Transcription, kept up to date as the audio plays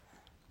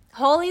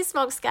Holy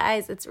smokes,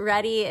 guys, it's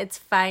ready. It's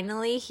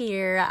finally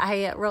here.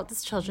 I wrote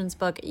this children's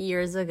book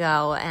years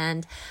ago,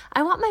 and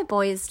I want my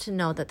boys to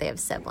know that they have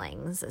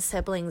siblings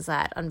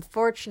that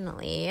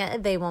unfortunately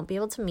they won't be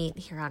able to meet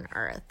here on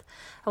earth.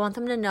 I want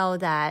them to know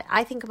that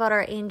I think about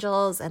our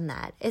angels and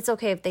that it's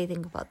okay if they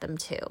think about them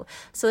too.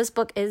 So this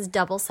book is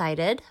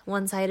double-sided.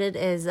 One-sided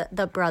is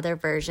the brother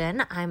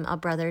version. I'm a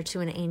brother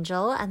to an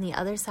angel, and the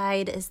other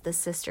side is the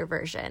sister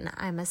version.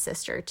 I'm a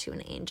sister to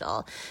an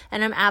angel,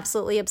 and I'm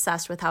absolutely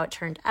obsessed with how it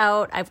turned out.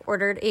 I've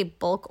ordered a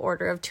bulk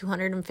order of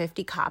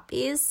 250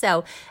 copies.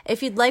 So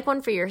if you'd like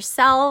one for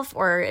yourself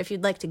or if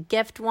you'd like to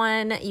gift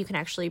one, you can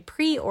actually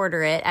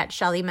pre-order it at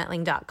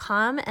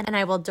ShellyMetling.com, and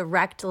I will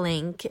direct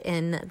link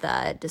in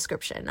the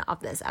description of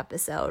this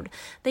episode.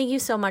 Thank you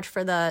so much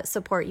for the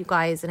support, you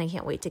guys, and I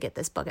can't wait to get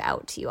this book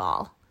out to you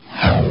all.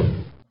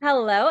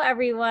 Hello,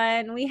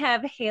 everyone. We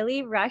have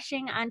Hailee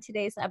Rushing on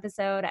today's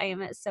episode. I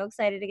am so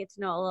excited to get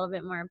to know a little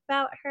bit more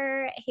about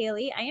her.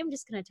 Hailee, I am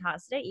just going to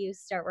toss it at you.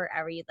 Start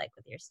wherever you'd like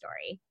with your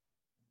story.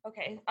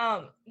 Okay.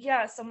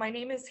 So my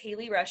name is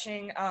Hailee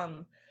Rushing.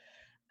 I'm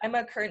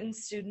a current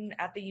student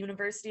at the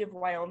University of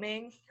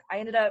Wyoming. I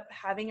ended up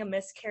having a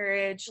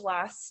miscarriage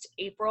last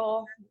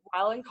April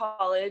while in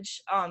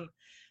college.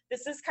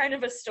 This is kind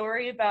of a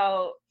story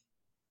about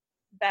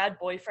bad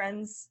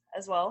boyfriends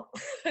as well.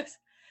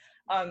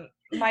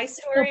 My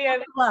story, I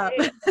would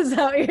say, Is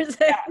that what you're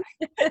saying?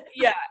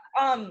 yeah.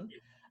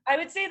 I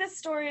would say this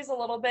story is a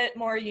little bit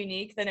more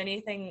unique than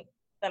anything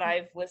that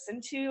I've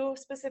listened to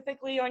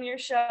specifically on your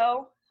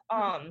show.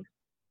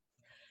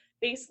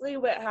 Basically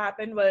what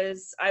happened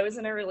was I was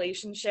in a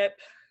relationship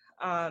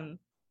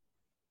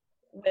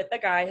with a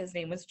guy. His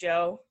name was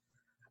Joe.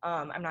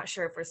 I'm not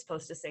sure if we're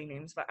supposed to say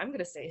names, but I'm going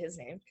to say his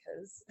name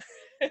because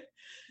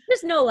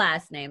There's no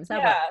last names.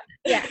 yeah.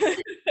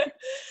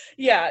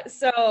 Yeah.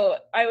 So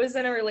I was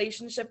in a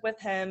relationship with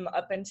him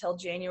up until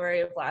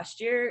January of last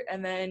year,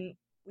 and then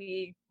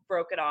we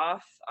broke it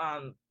off.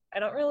 I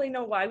don't really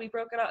know why we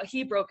broke it off.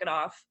 He broke it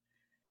off.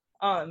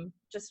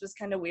 Just was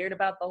kind of weird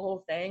about the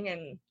whole thing,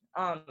 and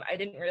I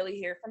didn't really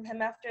hear from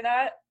him after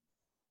that.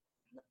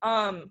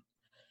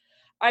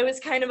 I was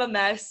kind of a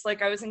mess.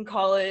 Like, I was in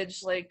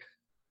college, like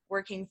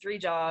working 3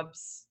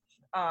 jobs.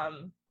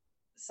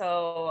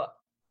 So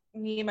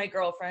me and my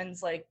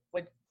girlfriends like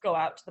would go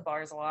out to the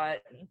bars a lot,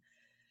 and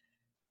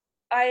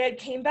I had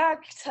came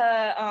back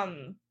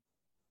to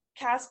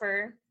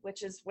Casper,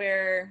 which is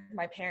where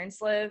my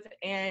parents live,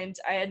 and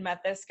I had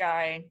met this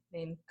guy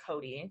named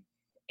Cody,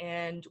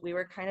 and we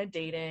were kind of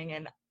dating,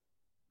 and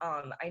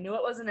I knew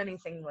it wasn't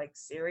anything like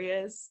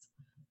serious.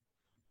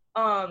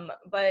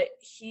 But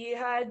he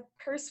had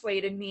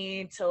persuaded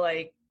me to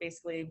like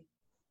basically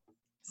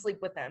sleep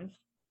with him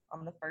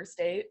on the first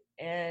date,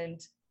 and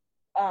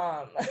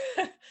um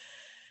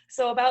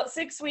so about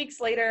 6 weeks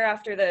later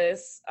after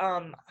this,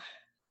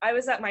 I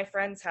was at my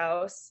friend's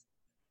house.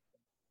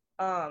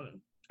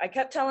 I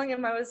kept telling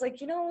him, I was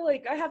like,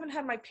 like, I haven't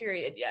had my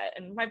period yet,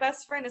 and my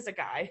best friend is a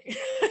guy.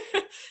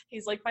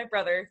 He's like my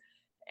brother,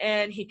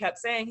 and he kept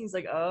saying, he's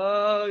like,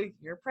 oh,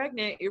 you're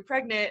pregnant.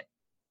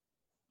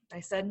 I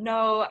said,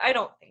 no, I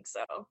don't think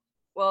so.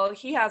 Well,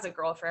 he has a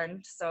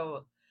girlfriend,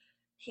 so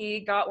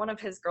he got one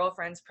of his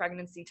girlfriend's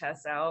pregnancy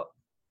tests out,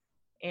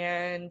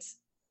 and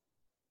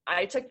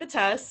I took the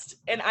test,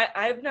 and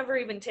I've never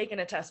even taken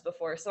a test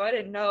before, so I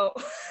didn't know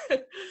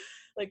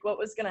like what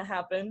was gonna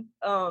happen.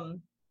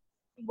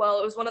 Well,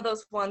 it was one of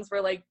those ones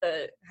where like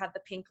had the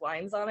pink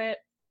lines on it,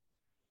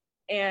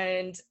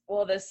 and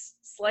well, this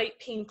slight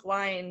pink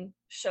line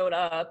showed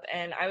up,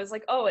 and I was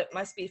like, oh, it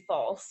must be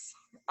false.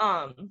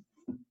 And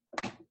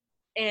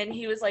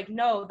he was like,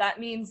 no, that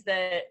means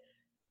that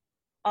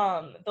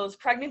those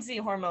pregnancy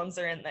hormones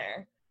are in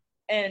there.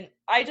 And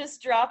I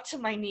just dropped to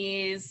my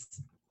knees,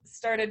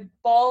 started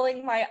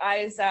bawling my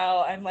eyes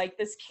out. I'm like,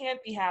 this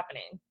can't be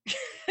happening.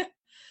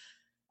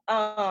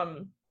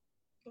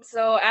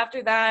 So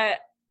after that,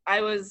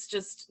 I was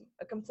just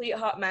a complete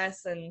hot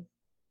mess, and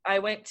I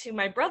went to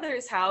my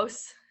brother's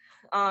house,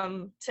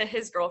 to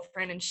his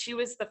girlfriend, and she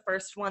was the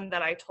first one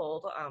that I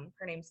told.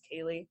 Her name's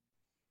Kaylee.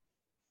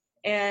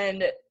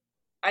 And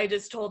I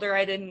just told her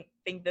I didn't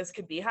think this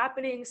could be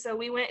happening. So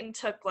we went and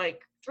took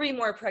like 3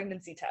 more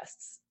pregnancy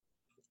tests.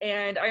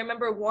 And I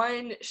remember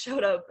one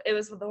showed up, it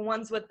was the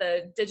ones with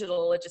the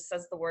digital, it just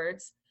says the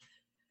words.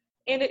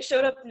 And it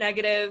showed up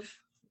negative.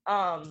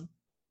 So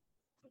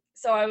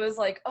I was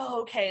like,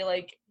 oh, okay,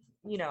 like,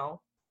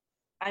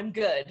 I'm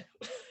good.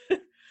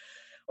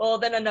 Well,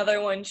 then another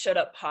one showed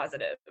up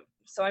positive.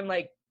 So I'm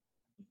like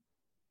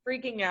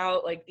freaking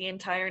out like the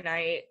entire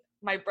night.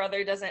 My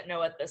brother doesn't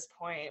know at this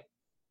point.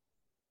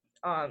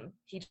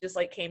 He just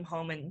like came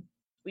home, and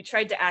we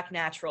tried to act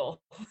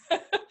natural.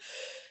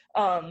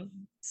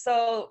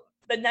 So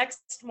the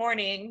next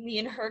morning, me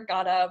and her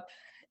got up,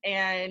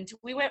 and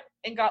we went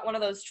and got one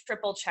of those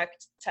triple check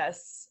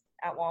tests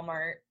at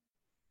Walmart.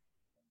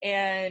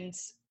 And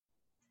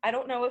I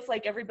don't know if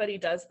like everybody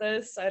does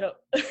this. I don't,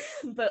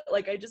 but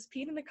like I just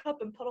peed in the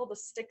cup and put all the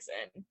sticks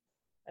in.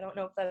 I don't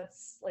know if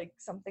that's like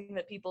something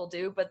that people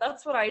do, but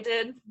that's what I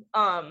did.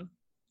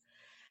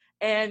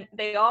 and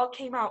they all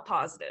came out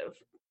positive.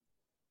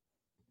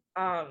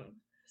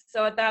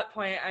 So at that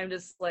point, I'm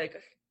just like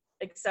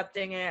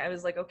accepting it. I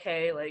was like,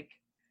 okay, like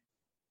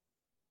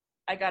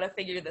I gotta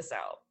figure this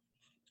out.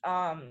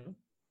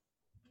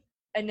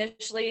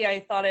 Initially, I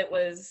thought it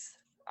was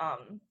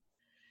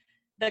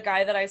the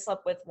guy that I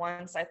slept with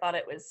once. I thought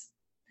it was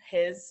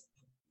his.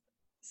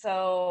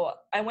 So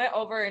I went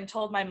over and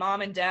told my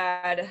mom and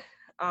dad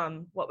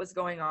what was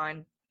going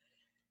on.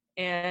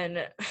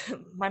 And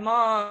my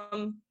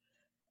mom,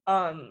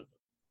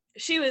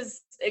 she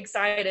was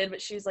excited,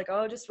 but she was like,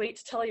 oh, just wait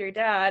to tell your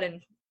dad.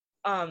 And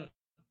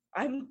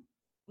I'm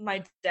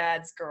my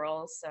dad's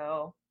girl,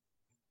 so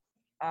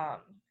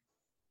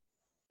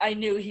I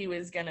knew he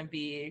was going to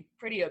be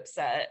pretty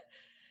upset.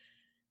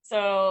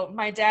 So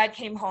my dad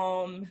came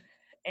home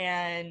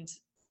and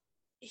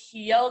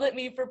he yelled at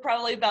me for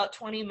probably about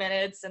 20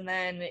 minutes, and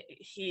then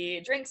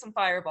he drank some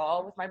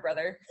Fireball with my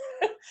brother.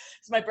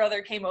 So my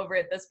brother came over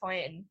at this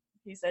point and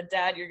he said,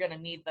 Dad, you're going to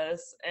need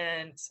this.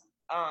 And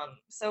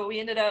so we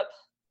ended up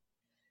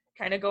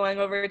kind of going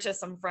over to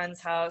some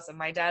friend's house, and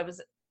my dad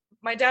was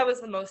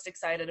the most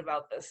excited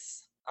about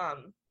this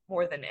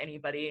more than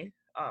anybody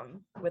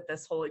with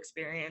this whole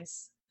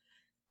experience.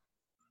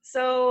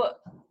 So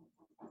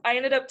I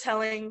ended up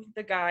telling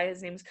the guy,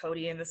 his name's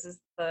Cody, and this is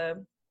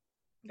the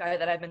guy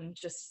that I've been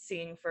just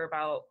seeing for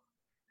about,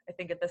 I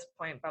think at this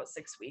point, about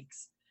 6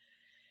 weeks.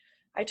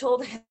 I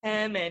told him,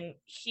 and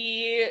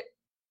he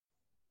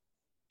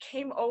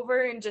came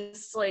over and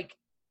just like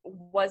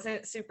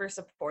wasn't super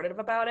supportive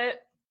about it.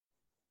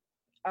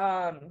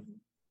 I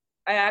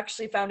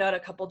actually found out a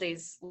couple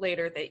days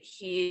later that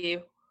he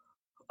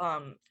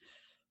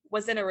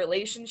was in a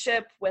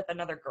relationship with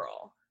another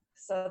girl.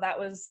 So that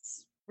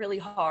was really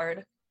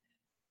hard.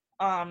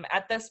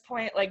 At this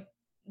point, like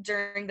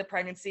during the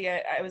pregnancy,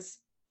 I was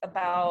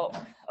about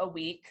a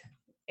week,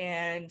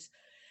 and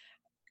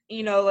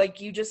you know, like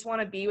you just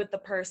want to be with the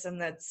person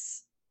that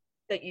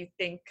you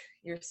think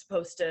you're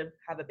supposed to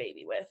have a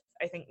baby with,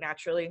 I think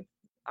naturally.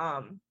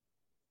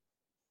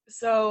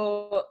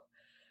 So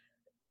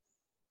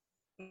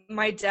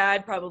my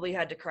dad probably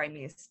had to cry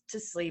me to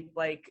sleep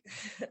like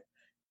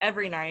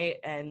every night,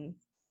 and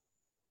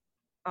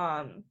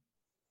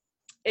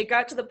it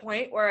got to the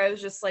point where I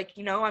was just like,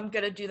 you know, I'm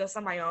gonna do this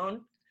on my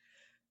own.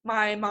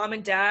 My mom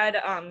and dad,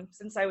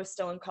 since I was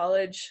still in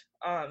college,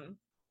 I'm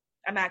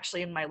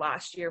actually in my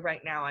last year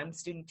right now. I'm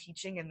student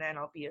teaching, and then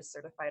I'll be a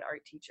certified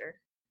art teacher.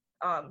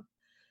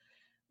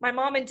 My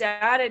mom and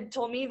dad had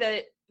told me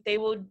that they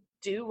will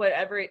do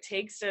whatever it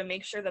takes to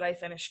make sure that I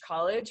finish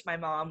college. My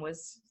mom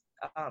was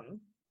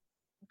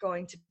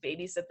going to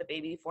babysit the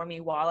baby for me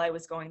while I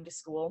was going to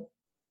school.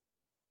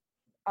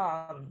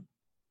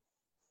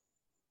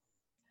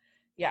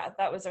 Yeah,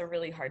 that was a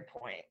really hard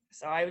point.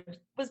 So I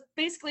was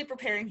basically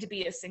preparing to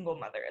be a single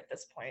mother at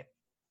this point.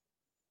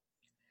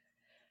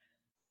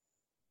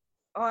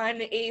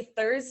 On a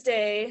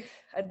Thursday,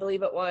 I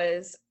believe it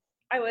was,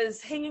 I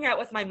was hanging out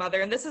with my mother,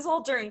 and this is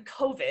all during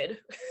COVID.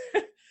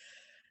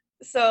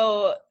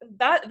 So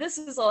this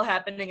is all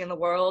happening in the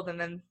world, and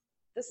then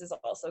this is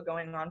also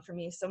going on for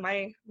me. So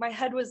my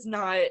head was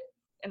not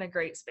in a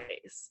great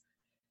space.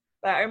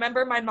 But I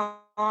remember my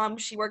mom,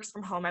 she works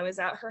from home. I was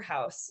at her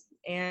house,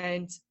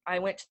 and I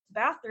went to the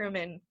bathroom,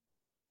 and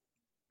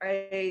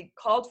I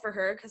called for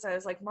her because I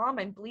was like, Mom,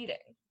 I'm bleeding.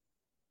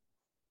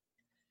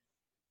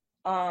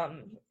 My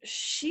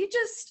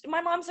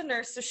mom's a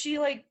nurse, so she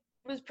like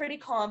was pretty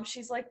calm.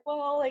 She's like,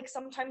 well, like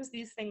sometimes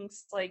these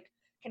things like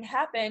can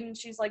happen.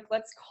 She's like,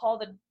 let's call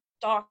the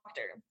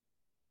doctor.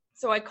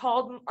 So I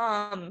called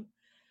my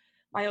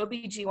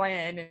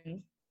OBGYN,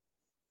 and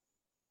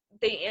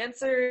they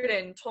answered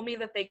and told me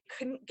that they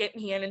couldn't get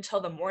me in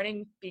until the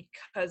morning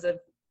because of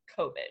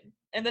COVID.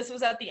 And this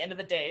was at the end of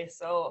the day.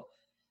 So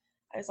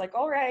I was like,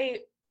 all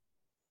right,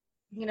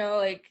 you know,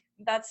 like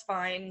that's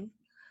fine.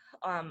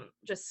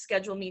 Just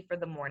schedule me for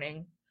the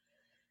morning.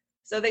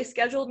 So they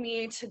scheduled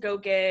me to go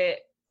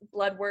get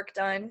blood work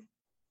done.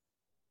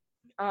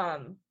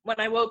 When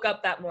I woke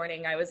up that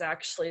morning, I was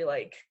actually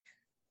like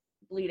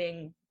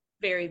bleeding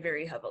very,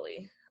 very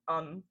heavily.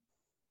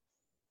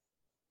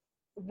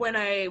 When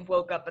I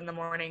woke up in the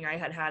morning, I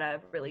had had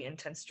a really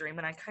intense dream,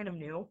 and I kind of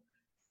knew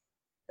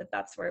that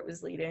that's where it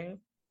was leading.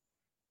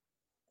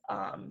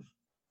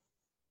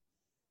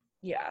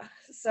 Yeah,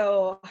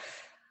 so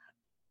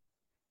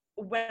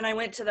when I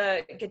went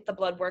to get the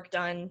blood work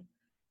done,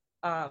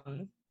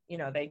 you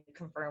know, they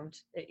confirmed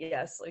that,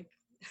 yes, like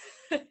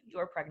you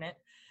are pregnant.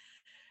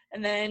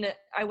 And then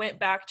I went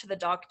back to the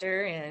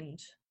doctor, and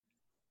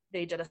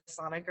they did a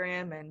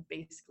sonogram and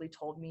basically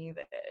told me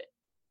that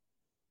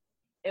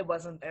it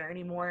wasn't there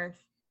anymore.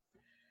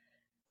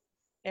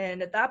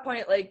 And at that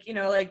point, like, you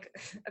know, like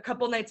a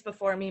couple nights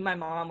before, me and my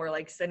mom were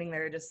like sitting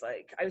there just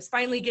like, I was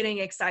finally getting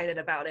excited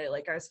about it.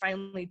 Like I was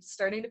finally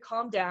starting to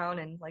calm down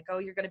and like, oh,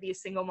 you're going to be a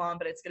single mom,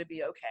 but it's going to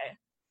be okay.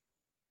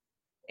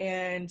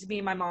 And me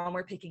and my mom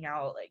were picking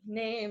out like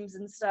names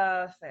and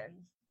stuff, and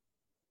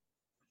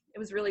it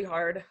was really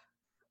hard.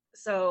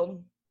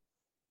 So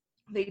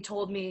they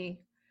told me,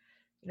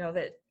 you know,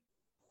 that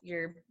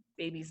your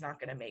baby's not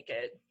going to make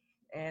it.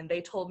 And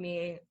they told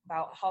me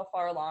about how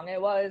far along I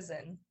was,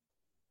 and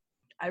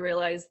I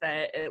realized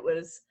that it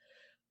was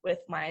with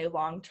my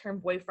long-term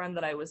boyfriend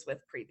that I was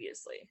with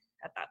previously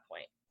at that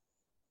point.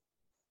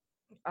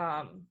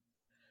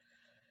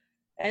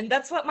 And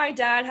that's what my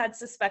dad had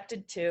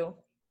suspected too.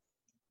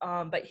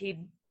 But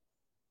he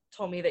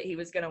told me that he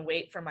was going to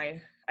wait for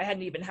I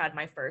hadn't even had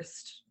my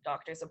first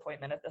doctor's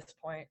appointment at this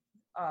point.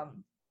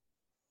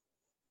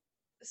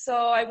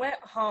 So I went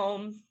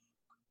home,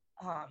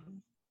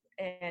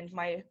 and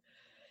my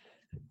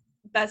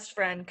best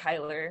friend,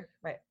 Kyler,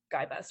 my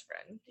guy best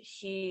friend,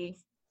 he,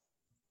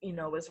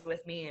 was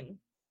with me and,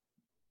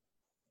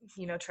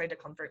 tried to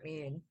comfort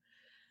me. And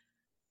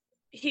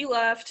he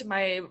left.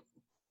 My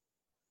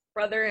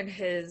brother and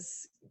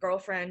his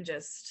girlfriend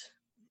just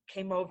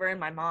came over, and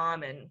my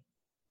mom, and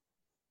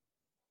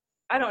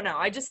I don't know,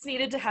 I just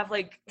needed to have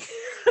like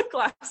a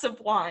glass of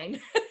wine.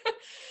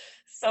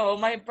 So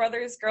my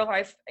brother's girl,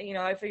 I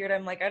figured,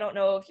 I'm like, I don't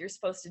know if you're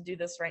supposed to do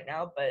this right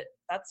now, but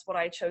that's what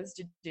I chose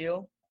to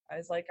do. I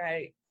was like,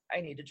 I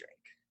need a drink.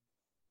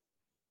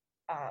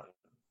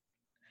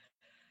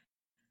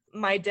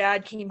 My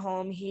dad came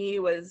home. He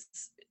was,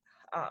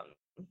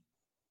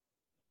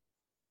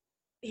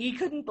 he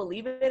couldn't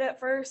believe it at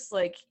first.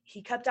 Like,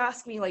 he kept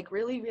asking me, like,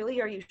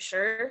 really, are you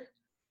sure?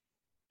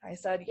 I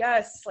said,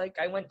 yes. Like,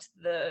 I went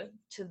to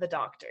the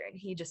doctor, and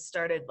he just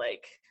started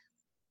like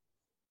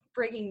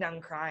breaking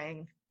down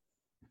crying.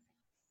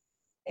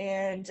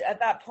 And at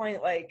that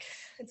point, like,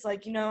 it's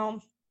like,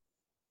 I'm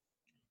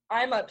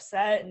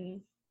upset, and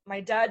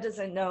my dad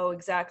doesn't know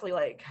exactly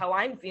like how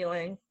I'm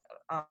feeling.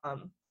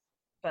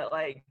 But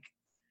like,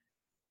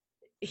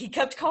 he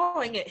kept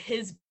calling it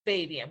his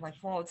baby. I'm like,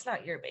 well, it's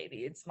not your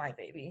baby, it's my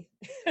baby.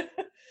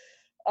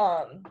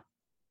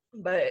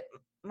 But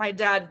my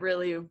dad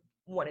really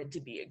wanted to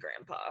be a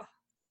grandpa.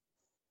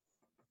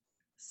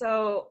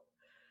 So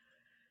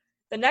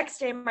the next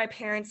day, my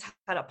parents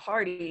had a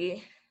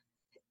party,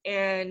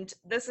 and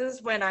this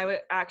is when I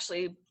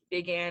actually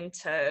began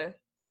to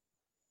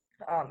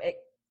it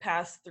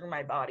passed through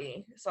my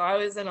body. So I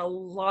was in a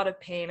lot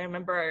of pain. I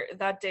remember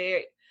that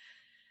day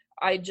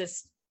I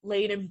just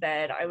laid in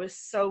bed. I was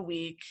so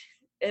weak.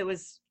 It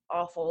was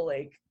awful.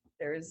 Like,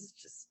 there was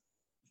just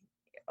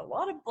a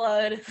lot of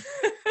blood.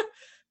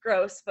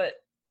 Gross, but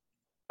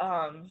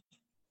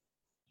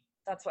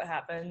that's what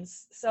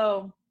happens.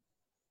 So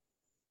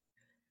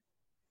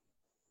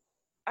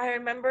I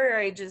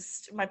remember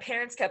my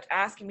parents kept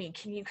asking me,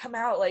 can you come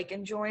out, like,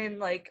 and join,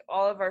 like,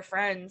 all of our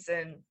friends?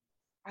 And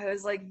I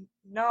was like,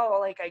 no,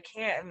 like, I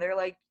can't. And they're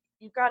like,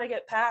 you've got to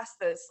get past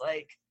this.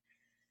 Like,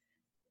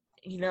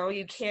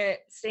 you can't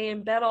stay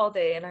in bed all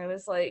day. And I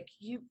was like,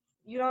 you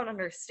don't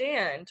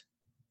understand.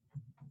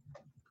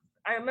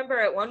 I remember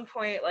at one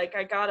point, like,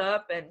 I got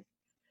up, and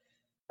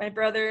my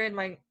brother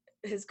and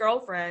his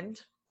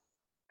girlfriend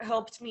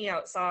helped me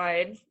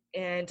outside,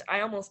 and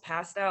I almost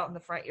passed out in the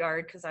front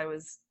yard because I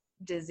was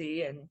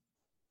dizzy. And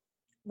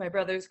my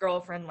brother's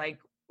girlfriend, like,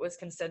 was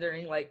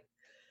considering, like,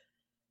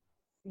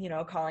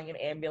 calling an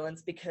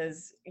ambulance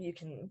because you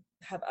can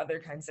have other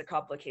kinds of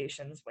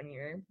complications when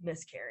you're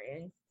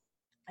miscarrying.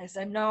 I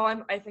said, no,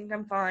 I think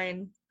I'm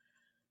fine.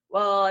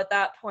 Well, at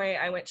that point,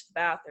 I went to the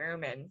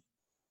bathroom, and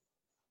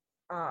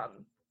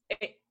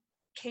it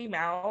came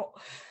out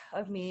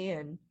of me.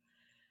 And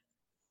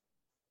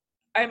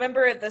I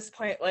remember at this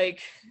point,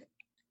 like,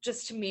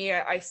 just to me,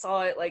 I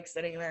saw it, like,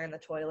 sitting there in the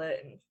toilet.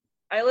 And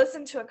I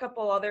listened to a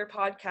couple other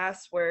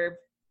podcasts where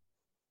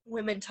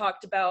women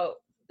talked about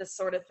this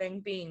sort of thing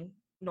being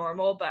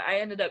normal, but I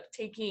ended up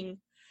taking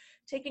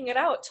it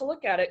out to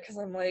look at it because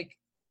I'm like,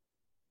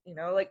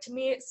 like, to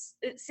me,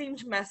 it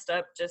seemed messed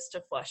up just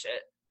to flush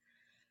it.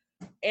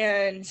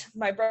 And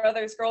my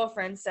brother's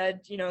girlfriend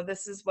said,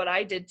 this is what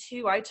I did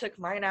too. I took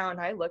mine out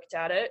and I looked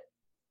at it,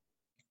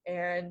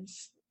 and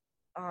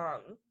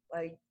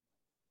like,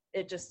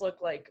 it just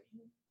looked like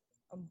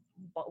a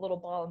little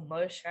ball of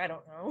mush. I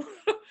don't know.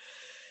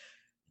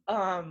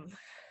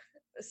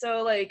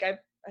 So, like, I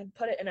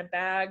put it in a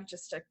bag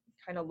just to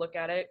kind of look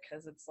at it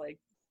because it's like,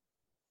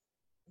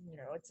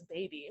 it's a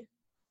baby.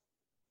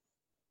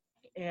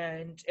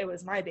 And it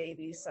was my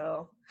baby,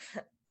 so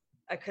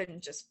I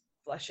couldn't just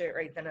flush it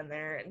right then and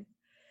there. And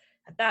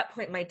at that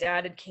point, my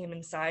dad had came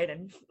inside,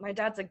 and my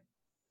dad's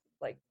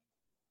like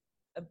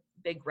a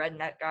big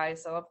redneck guy,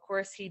 so of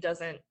course he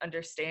doesn't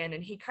understand.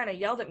 And he kind of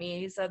yelled at me.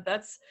 He said,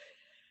 that's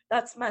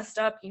messed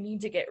up. You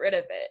need to get rid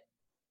of it.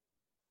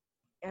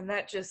 And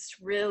that just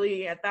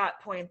really, at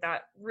that point,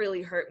 that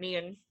really hurt me.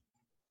 And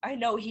I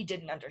know he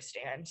didn't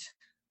understand.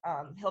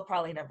 He'll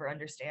probably never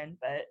understand,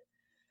 but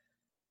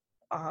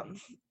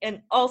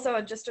and also,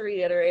 just to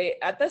reiterate,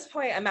 at this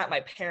point, I'm at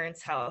my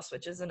parents' house,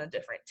 which is in a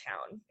different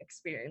town,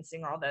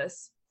 experiencing all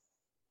this,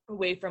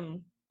 away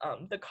from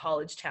the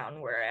college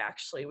town where I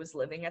actually was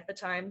living at the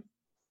time.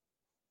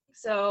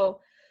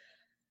 So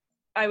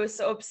I was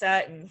so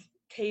upset, and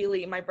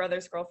Hailee, my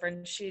brother's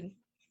girlfriend, she'd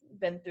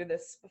been through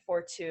this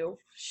before too.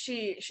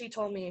 She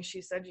told me,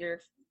 she said,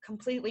 you're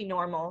completely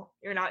normal.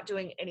 You're not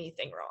doing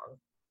anything wrong.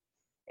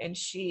 And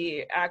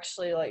she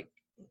actually, like,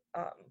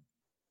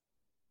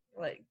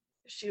 Like,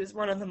 she was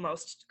one of the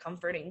most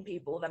comforting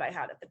people that I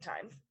had at the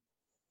time.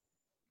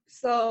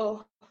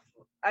 So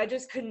I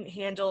just couldn't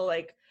handle,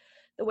 like,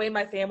 the way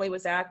my family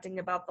was acting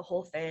about the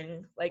whole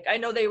thing. Like, I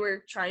know they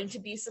were trying to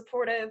be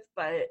supportive,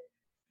 but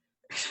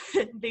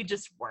they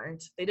just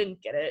weren't. They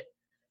didn't get it.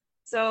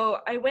 So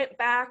I went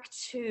back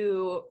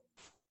to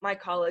my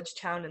college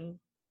town in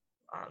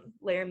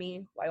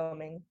Laramie,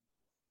 Wyoming.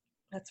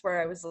 That's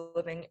where I was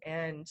living.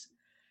 And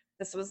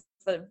this was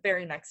the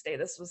very next day.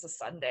 This was a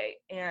Sunday.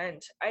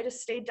 And I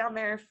just stayed down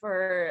there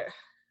for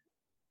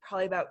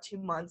probably about 2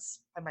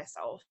 months by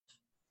myself.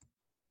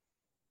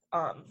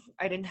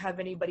 I didn't have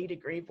anybody to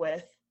grieve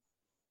with.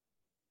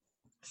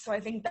 So I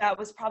think that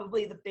was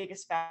probably the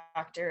biggest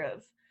factor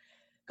of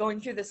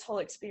going through this whole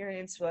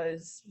experience.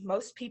 Was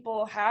most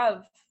people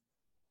have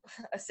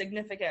a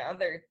significant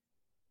other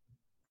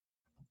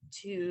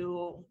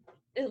to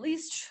at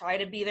least try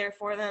to be there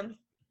for them.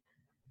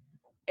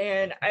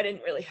 And I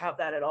didn't really have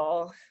that at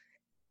all.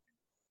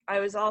 I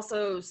was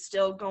also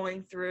still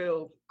going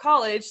through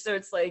college, so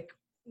it's like,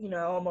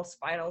 almost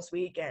finals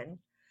week. And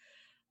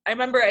I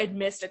remember I'd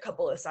missed a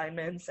couple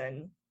assignments,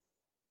 and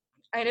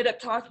I ended up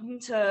talking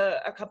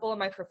to a couple of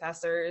my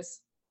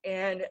professors,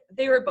 and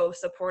they were both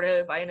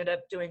supportive. I ended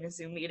up doing a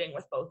Zoom meeting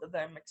with both of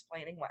them,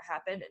 explaining what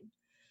happened, and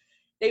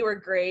they were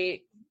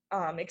great,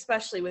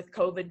 especially with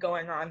COVID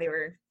going on. They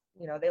were,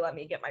 they let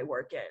me get my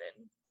work in,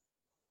 and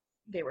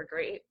they were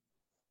great.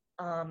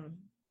 I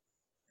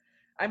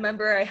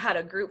remember I had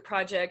a group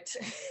project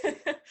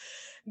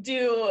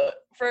due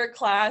for a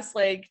class,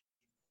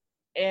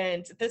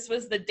 and this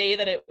was the day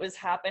that it was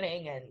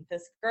happening, and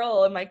this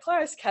girl in my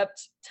class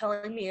kept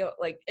telling me,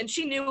 and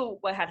she knew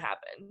what had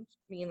happened.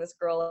 Me and this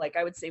girl,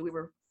 I would say we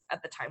were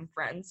at the time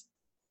friends.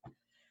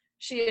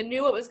 She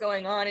knew what was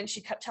going on, and she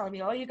kept telling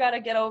me, oh, you got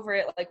to get over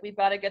it. We've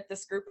got to get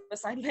this group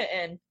assignment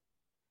in.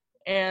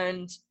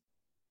 And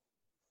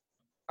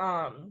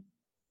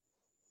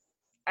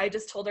I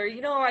just told her,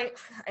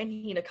 I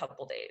need a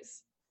couple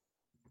days.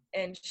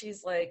 And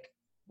she's like,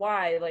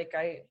 why?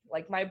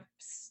 My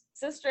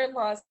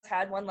sister-in-law's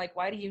had one.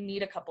 Why do you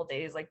need a couple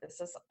days?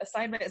 This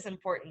assignment is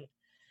important.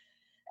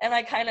 And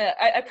I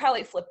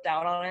probably flipped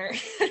out on her.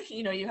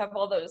 You have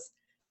all those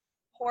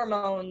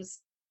hormones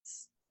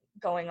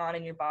going on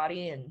in your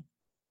body, and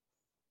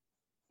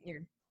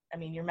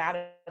you're mad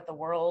at the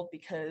world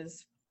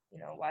because,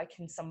 why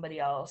can somebody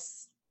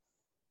else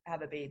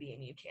have a baby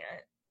and you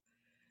can't?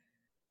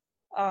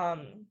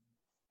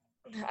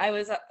 I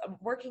was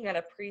working at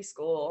a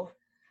preschool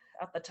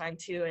at the time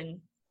too, and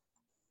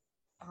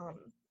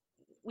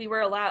we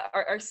were allowed,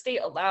 our state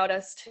allowed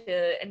us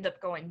to end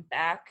up going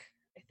back.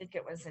 I think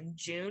it was in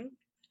June,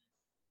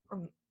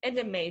 or end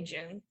of May,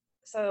 June.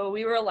 So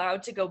we were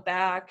allowed to go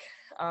back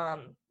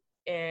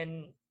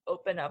and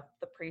open up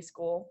the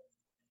preschool.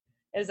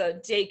 It was a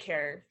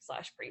daycare /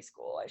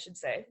 preschool, I should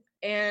say.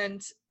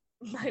 And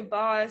my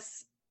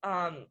boss,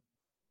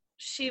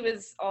 she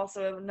was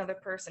also another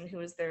person who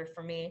was there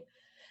for me.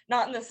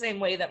 Not in the same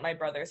way that my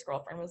brother's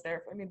girlfriend was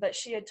there for me, but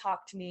she had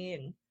talked to me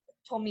and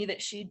told me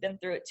that she'd been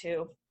through it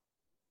too.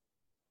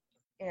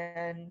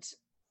 And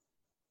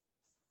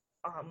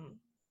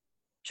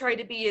tried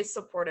to be as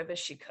supportive as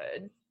she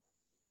could.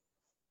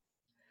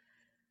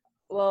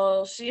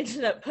 Well, she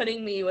ended up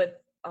putting me with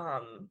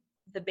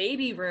the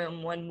baby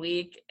room one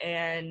week,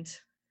 and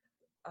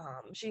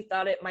she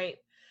thought it might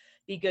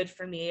be good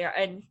for me.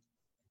 And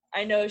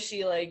I know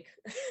she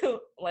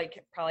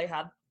probably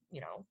had,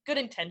 good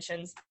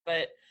intentions,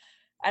 but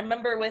I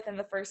remember within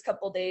the first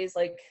couple days,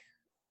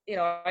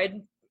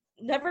 I'd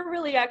never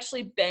really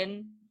actually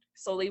been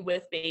solely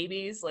with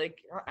babies.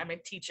 I'm a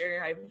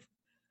teacher.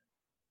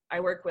 I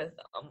work with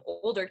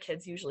older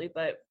kids usually,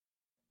 but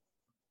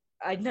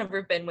I'd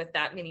never been with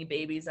that many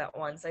babies at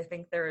once. I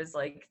think there was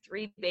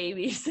 3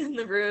 babies in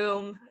the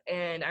room,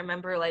 and I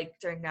remember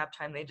during nap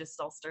time they just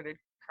all started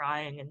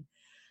crying, and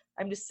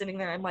I'm just sitting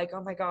there. I'm like,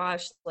 oh my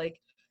gosh,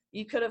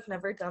 you could have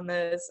never done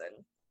this,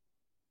 and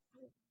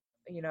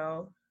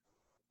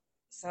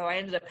so I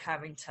ended up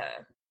having to.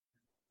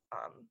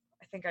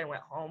 I think I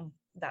went home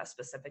that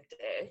specific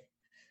day.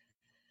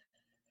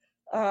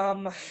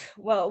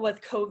 Well,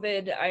 with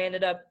COVID, I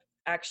ended up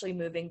actually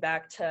moving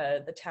back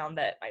to the town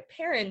that my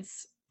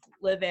parents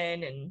live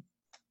in,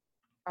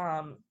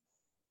 and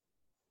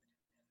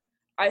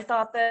I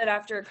thought that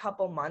after a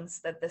couple months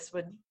that this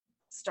would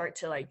start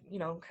to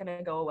kind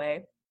of go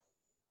away,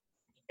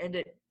 and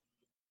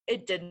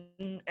it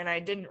didn't. And I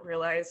didn't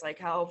realize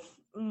how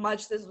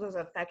much this was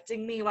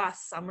affecting me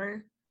last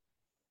summer.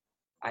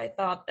 I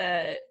thought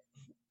that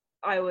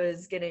I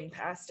was getting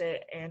past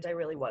it, and I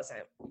really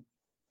wasn't.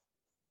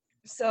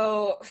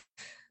 So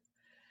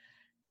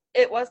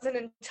it wasn't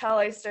until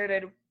I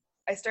started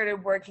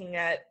working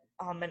at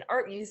an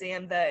art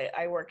museum that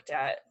I worked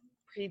at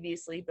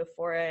previously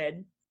before I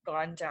had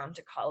gone down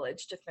to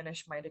college to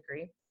finish my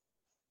degree.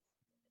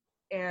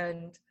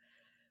 And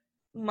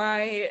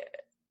my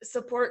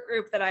support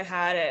group that I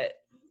had at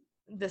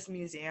this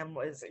museum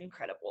was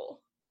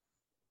incredible.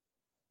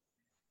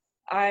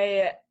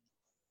 I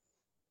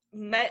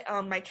met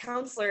my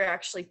counselor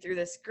actually through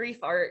this grief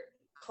art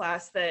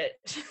class that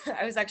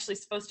I was actually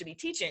supposed to be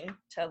teaching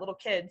to little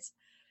kids.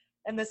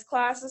 And this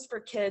class is for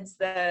kids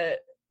that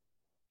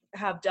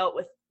have dealt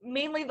with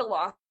mainly the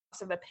loss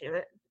of a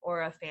parent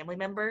or a family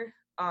member.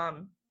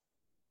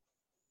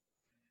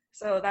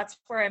 So that's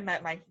where I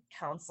met my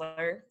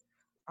counselor.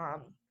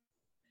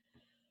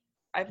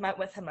 I've met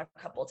with him a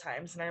couple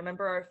times, and I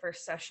remember our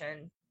first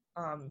session.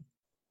 I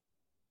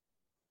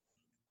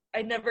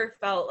never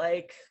felt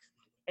like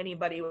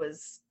anybody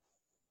was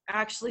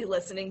actually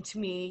listening to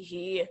me.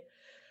 He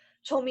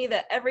told me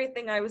that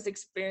everything I was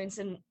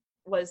experiencing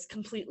was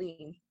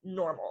completely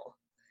normal.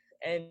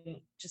 And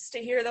just to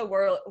hear the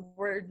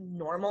word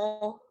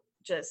normal,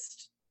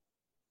 just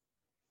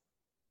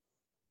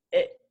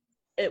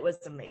it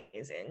was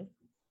amazing.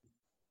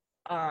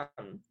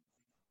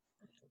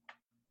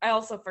 I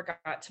also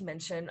forgot to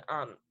mention,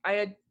 I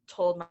had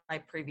told my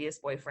previous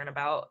boyfriend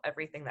about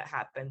everything that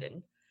happened,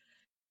 and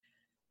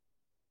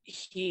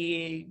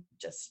he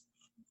just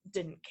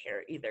didn't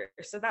care either.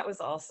 So that was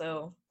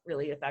also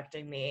really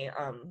affecting me.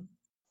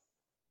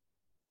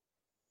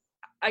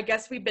 I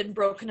guess we've been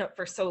broken up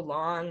for so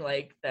long,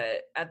 like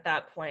that at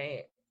that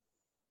point,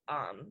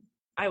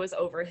 I was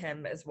over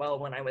him as well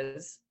when I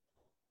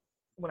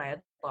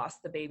had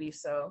lost the baby.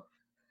 So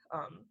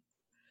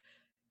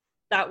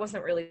that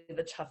wasn't really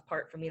the tough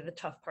part for me. The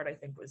tough part, I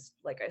think, was,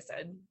 like I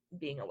said,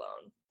 being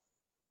alone.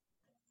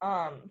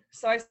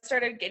 So I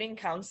started getting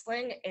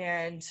counseling,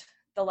 and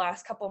the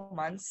last couple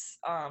months,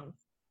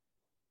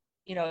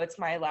 it's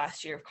my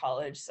last year of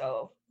college,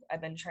 so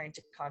I've been trying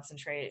to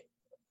concentrate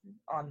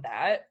on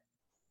that,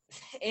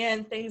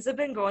 and things have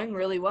been going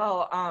really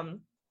well. I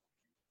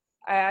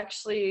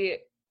actually,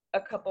 a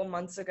couple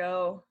months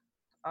ago,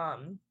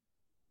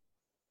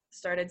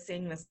 started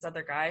seeing this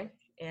other guy,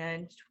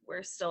 and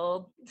we're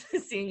still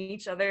seeing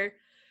each other.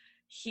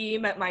 He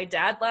met my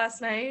dad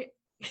last night,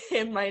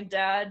 and my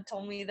dad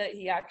told me that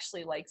he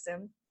actually likes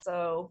him.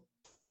 So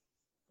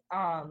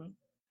I'm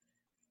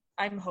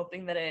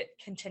hoping that it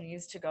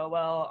continues to go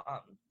well.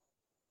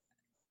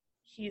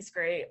 He's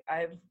great.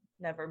 I've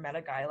never met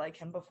a guy like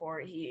him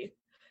before.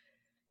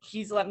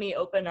 He's let me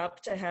open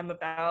up to him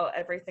about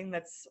everything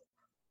that's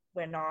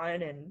went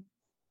on, and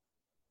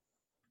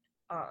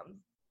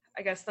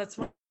I guess that's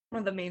one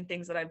of the main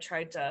things that I've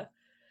tried to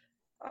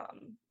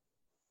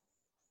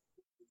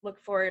look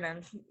for in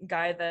a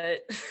guy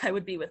that I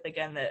would be with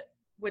again, that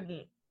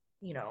wouldn't,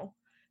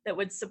 that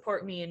would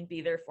support me and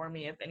be there for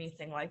me if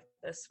anything like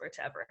this were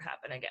to ever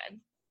happen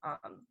again.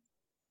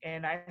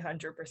 And I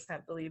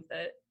 100% believe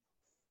that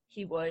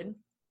he would.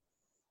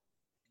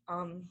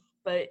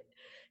 But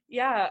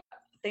yeah,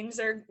 things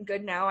are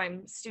good now.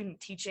 I'm student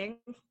teaching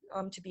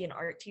to be an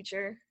art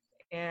teacher,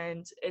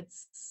 and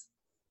it's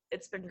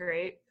been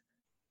great.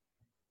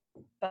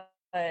 But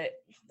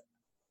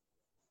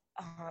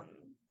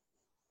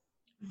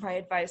my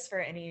advice for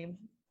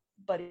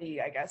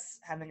anybody, I guess,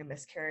 having a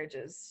miscarriage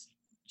is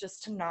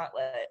just to not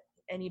let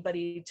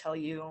anybody tell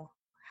you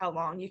how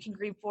long you can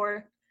grieve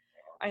for.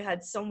 I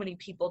had so many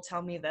people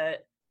tell me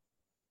that,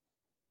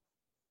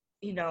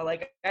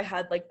 like I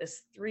had like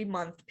this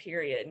 3-month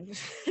period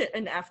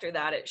and after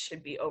that it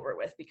should be over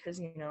with, because,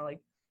 like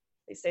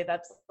they say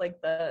that's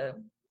like the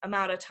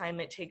amount of time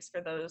it takes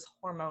for those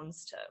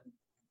hormones to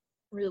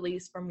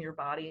release from your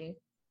body.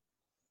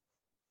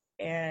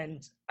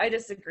 And I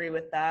disagree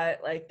with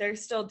that. Like,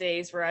 there's still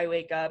days where I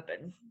wake up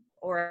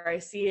or I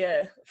see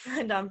a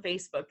friend on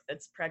Facebook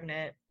that's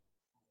pregnant,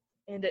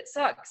 and it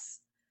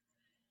sucks.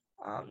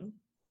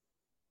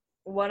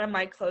 One of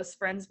my close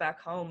friends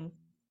back home,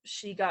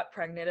 she got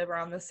pregnant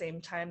around the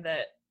same time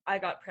that I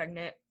got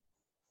pregnant,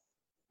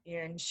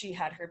 and she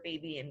had her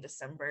baby in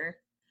December.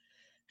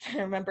 I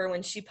remember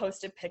when she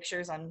posted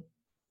pictures on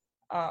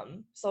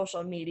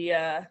social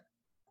media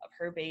of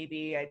her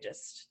baby,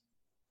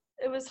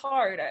 it was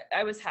hard.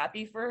 I was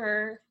happy for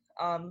her,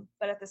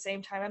 but at the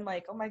same time, I'm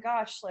like, oh my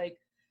gosh, like,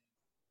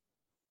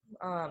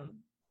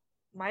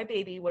 my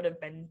baby would have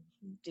been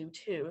due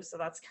too, so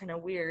that's kind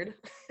of weird.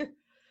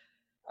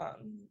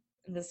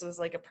 And this was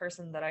like a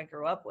person that I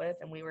grew up with,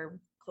 and we were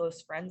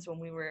close friends when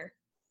we were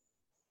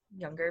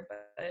younger,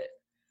 but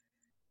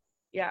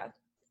yeah,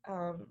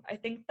 I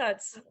think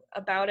that's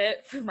about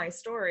it for my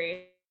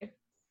story.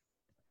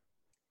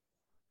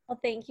 Well,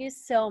 thank you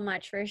so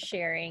much for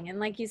sharing. And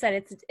like you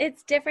said,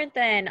 it's different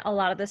than a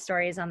lot of the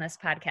stories on this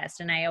podcast.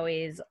 And I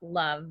always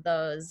love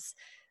those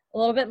a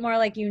little bit more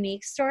like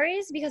unique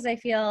stories, because I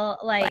feel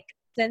like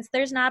since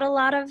there's not a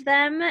lot of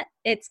them,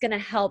 it's going to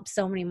help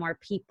so many more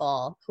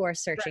people who are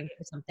searching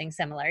for something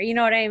similar. You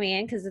know what I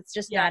mean? Because it's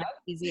just not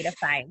easy to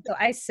find. So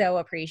I so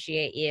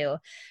appreciate you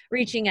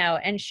reaching out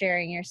and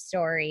sharing your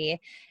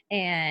story.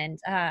 And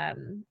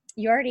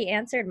you already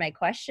answered my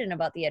question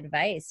about the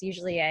advice.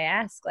 Usually I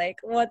ask, like,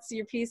 what's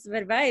your piece of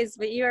advice?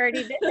 But you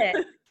already did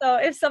it. So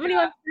if somebody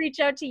wants to reach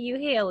out to you,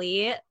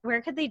 Hailee,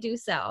 where could they do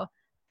so?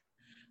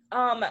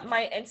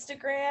 My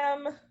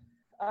Instagram,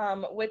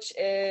 which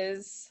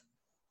is,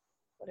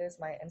 what is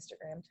my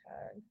Instagram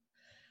tag?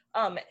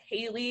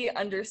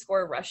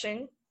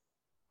 Hailee_Rushing.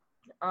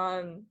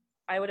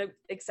 I would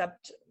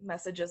accept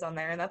messages on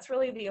there, and that's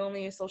really the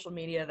only social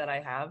media that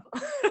I have.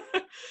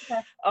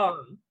 Okay.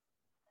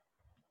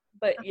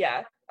 But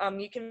yeah,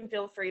 you can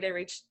feel free to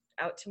reach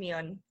out to me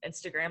on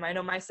Instagram. I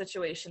know my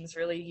situation's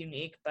really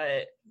unique,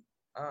 but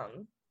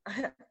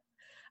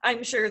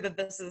I'm sure that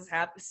this is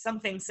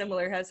something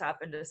similar has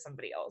happened to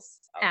somebody else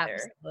out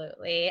there.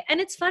 Absolutely. And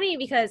it's funny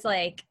because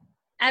like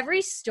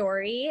every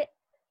story,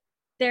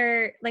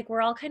 they're like,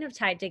 we're all kind of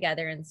tied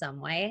together in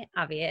some way,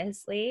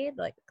 obviously,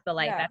 like the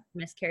life Yeah. after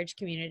miscarriage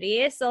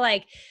community. So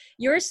like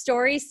your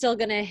story's still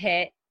gonna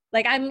hit,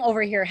 like I'm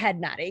over here head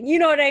nodding, you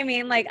know what I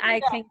mean? Like I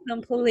Yeah. can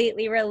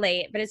completely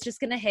relate, but it's just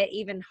gonna hit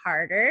even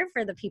harder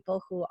for the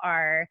people who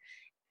are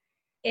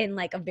in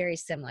like a very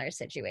similar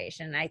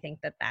situation. I think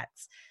that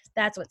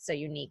that's what's so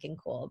unique and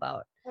cool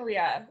about Oh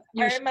yeah.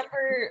 your I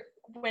remember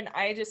when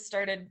I just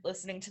started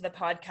listening to the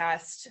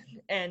podcast,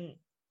 and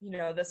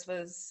this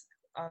was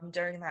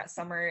during that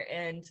summer,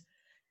 and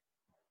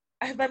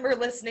I remember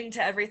listening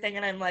to everything,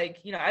 and I'm like,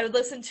 I would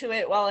listen to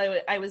it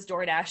while I was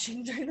door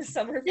dashing during the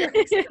summer for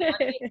extra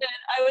money, and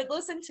I would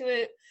listen to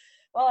it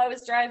while I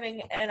was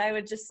driving, and I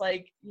would just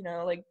like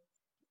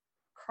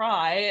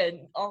cry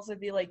and also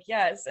be like,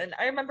 yes. And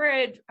I remember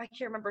I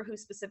can't remember who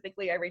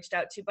specifically I reached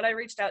out to, but I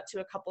reached out to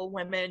a couple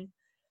women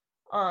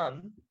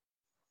on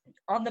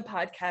the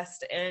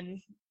podcast,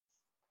 and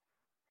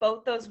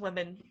both those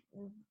women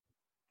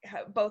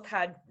both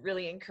had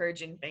really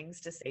encouraging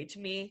things to say to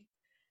me.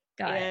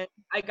 Got it. And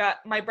I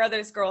got my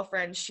brother's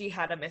girlfriend, she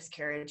had a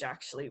miscarriage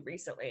actually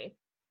recently,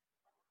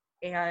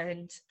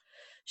 and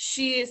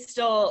she is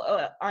still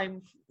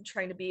I'm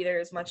trying to be there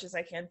as much as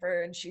I can for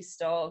her, and she's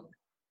still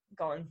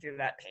going through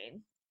that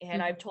pain.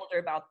 And I've told her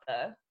about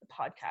the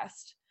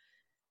podcast,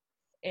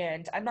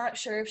 and I'm not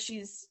sure if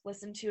she's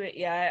listened to it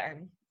yet.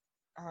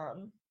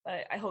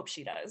 But I hope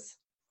she does.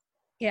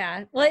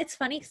 Yeah. Well, it's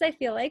funny because I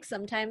feel like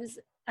sometimes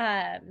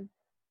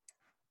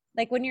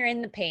like when you're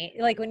in the pain,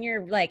 like when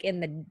you're like in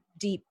the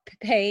deep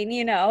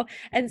pain,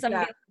 and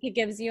somebody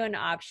gives you an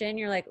option,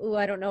 you're like, "Ooh,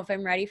 I don't know if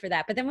I'm ready for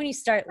that." But then when you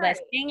start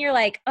listening, you're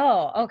like,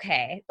 "Oh,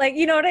 okay." Like,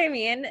 you know what I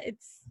mean?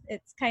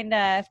 It's kind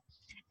of,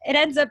 it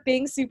ends up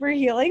being super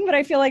healing, but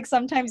I feel like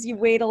sometimes you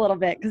wait a little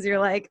bit because you're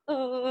like,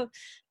 "Oh,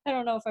 I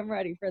don't know if I'm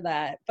ready for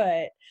that."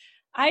 But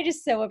I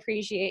just so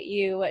appreciate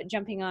you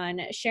jumping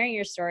on, sharing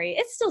your story.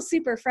 It's still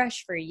super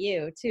fresh for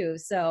you too.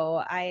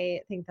 So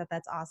I think that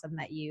that's awesome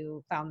that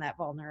you found that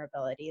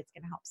vulnerability. It's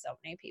going to help so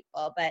many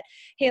people. But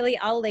Hailee,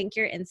 I'll link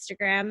your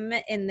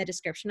Instagram in the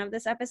description of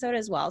this episode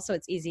as well. So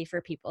it's easy for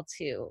people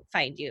to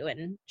find you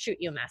and shoot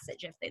you a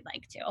message if they'd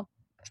like to.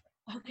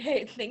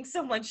 Okay. Thanks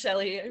so much,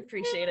 Shelly. I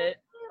appreciate it.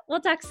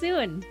 We'll talk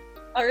soon.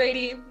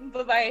 Alrighty.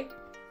 Bye-bye.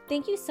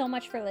 Thank you so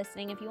much for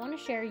listening. If you want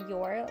to share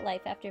your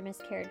life after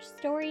miscarriage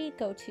story,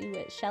 go to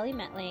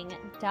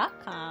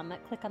shellymetling.com,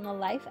 click on the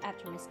Life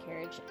After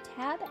Miscarriage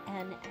tab,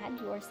 and add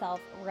yourself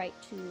right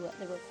to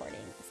the recording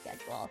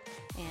schedule.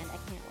 And I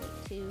can't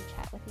wait to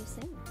chat with you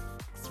soon.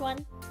 Next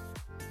one.